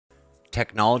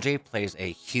Technology plays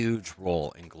a huge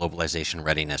role in globalization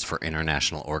readiness for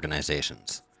international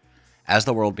organizations. As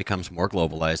the world becomes more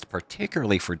globalized,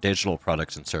 particularly for digital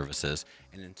products and services,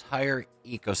 an entire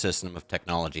ecosystem of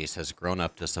technologies has grown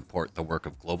up to support the work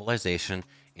of globalization,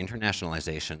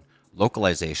 internationalization,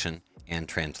 localization, and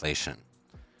translation.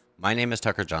 My name is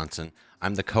Tucker Johnson.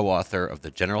 I'm the co-author of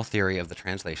The General Theory of the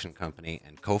Translation Company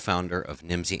and co-founder of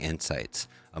Nimdzi Insights,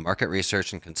 a market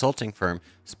research and consulting firm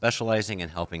specializing in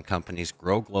helping companies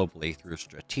grow globally through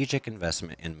strategic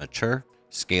investment in mature,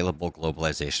 scalable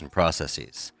globalization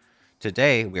processes.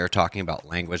 Today, we are talking about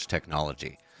language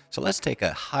technology. So let's take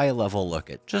a high-level look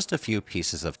at just a few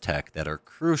pieces of tech that are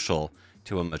crucial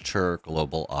to a mature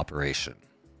global operation.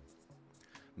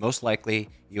 Most likely,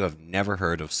 you have never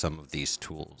heard of some of these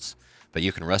tools, but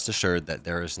you can rest assured that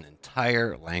there is an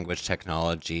entire language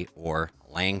technology or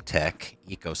LangTech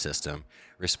ecosystem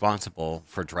responsible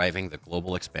for driving the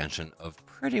global expansion of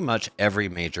pretty much every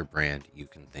major brand you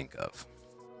can think of.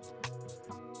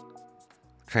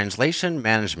 Translation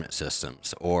management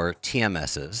systems, or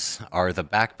TMSs, are the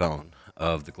backbone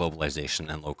of the globalization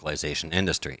and localization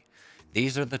industry.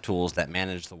 These are the tools that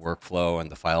manage the workflow and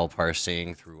the file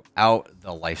parsing throughout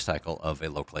the lifecycle of a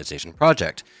localization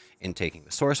project, intaking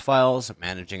the source files,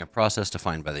 managing a process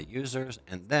defined by the users,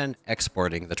 and then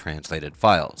exporting the translated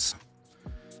files.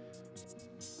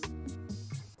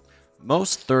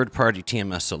 Most third-party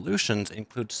TMS solutions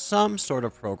include some sort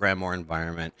of program or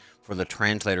environment for the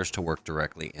translators to work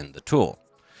directly in the tool.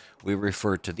 We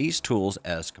refer to these tools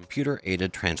as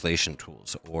computer-aided translation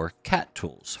tools, or CAT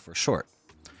tools for short.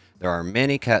 There are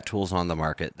many CAT tools on the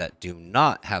market that do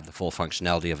not have the full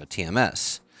functionality of a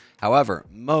TMS. However,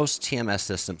 most TMS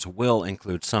systems will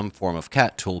include some form of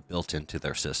CAT tool built into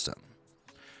their system.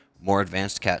 More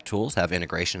advanced CAT tools have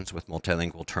integrations with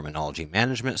multilingual terminology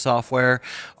management software,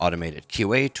 automated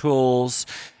QA tools,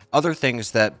 other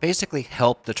things that basically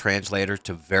help the translator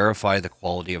to verify the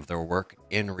quality of their work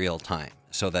in real time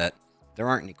so that there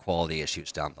aren't any quality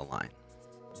issues down the line.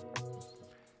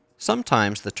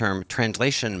 Sometimes the term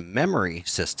translation memory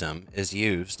system is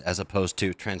used as opposed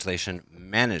to translation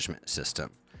management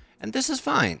system. And this is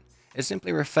fine. It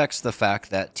simply reflects the fact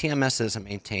that TMSs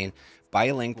maintain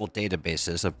bilingual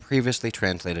databases of previously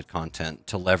translated content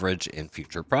to leverage in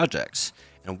future projects.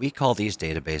 And we call these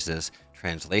databases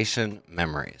translation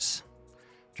memories.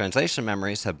 Translation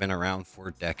memories have been around for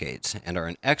decades and are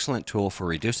an excellent tool for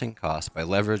reducing costs by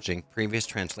leveraging previous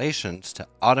translations to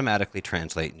automatically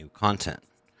translate new content.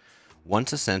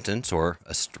 Once a sentence or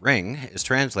a string is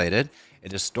translated,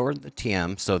 it is stored in the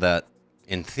TM so that,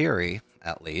 in theory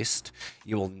at least,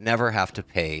 you will never have to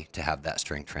pay to have that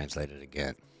string translated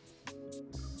again.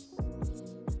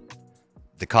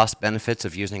 The cost benefits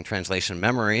of using translation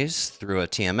memories through a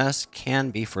TMS can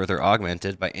be further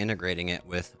augmented by integrating it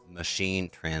with machine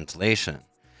translation.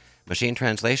 Machine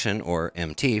translation, or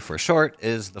MT for short,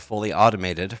 is the fully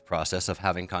automated process of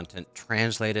having content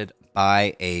translated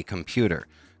by a computer,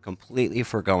 completely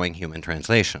foregoing human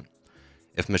translation.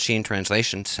 If machine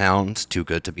translation sounds too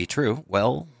good to be true,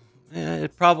 well,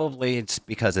 it's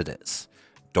because it is.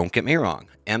 Don't get me wrong,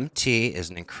 MT is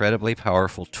an incredibly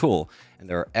powerful tool, and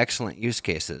there are excellent use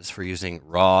cases for using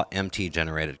raw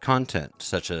MT-generated content,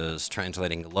 such as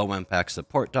translating low-impact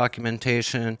support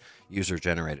documentation,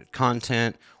 user-generated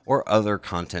content, or other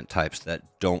content types that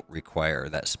don't require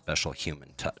that special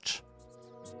human touch.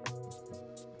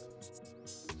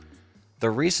 The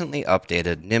recently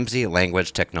updated Nimdzi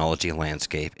Language Technology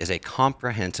Landscape is a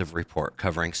comprehensive report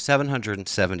covering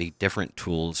 770 different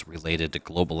tools related to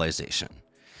globalization.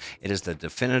 It is the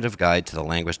definitive guide to the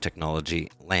language technology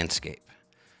landscape.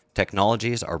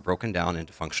 Technologies are broken down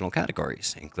into functional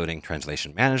categories, including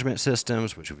translation management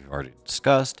systems, which we've already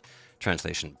discussed,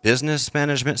 translation business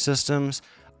management systems,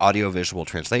 audiovisual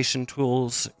translation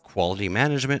tools, quality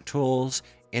management tools,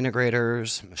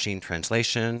 integrators, machine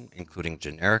translation, including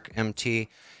generic MT,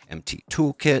 MT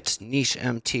toolkits, niche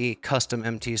MT, custom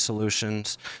MT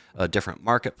solutions, different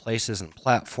marketplaces and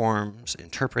platforms,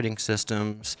 interpreting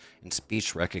systems, and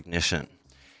speech recognition.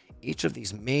 Each of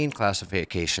these main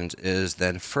classifications is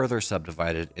then further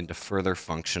subdivided into further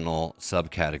functional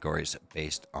subcategories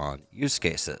based on use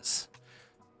cases.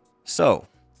 So,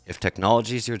 if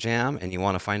technology is your jam and you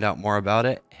want to find out more about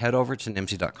it, head over to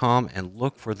nimdzi.com and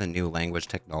look for the new language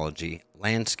technology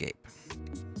landscape,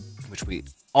 which we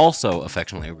also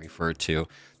affectionately refer to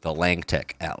the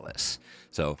LangTech Atlas.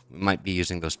 So we might be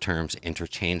using those terms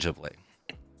interchangeably.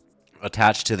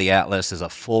 Attached to the Atlas is a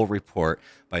full report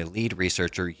by lead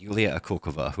researcher Yulia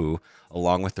Akulkova, who,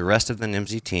 along with the rest of the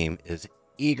Nimdzi team, is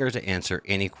eager to answer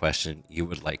any question you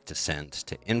would like to send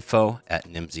to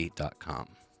info@nimdzi.com.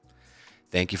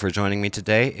 Thank you for joining me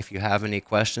today. If you have any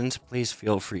questions, please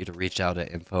feel free to reach out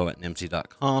at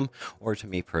info@nimdzi.com or to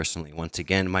me personally. Once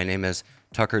again, my name is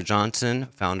Tucker Johnson,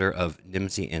 founder of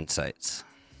Nimdzi Insights.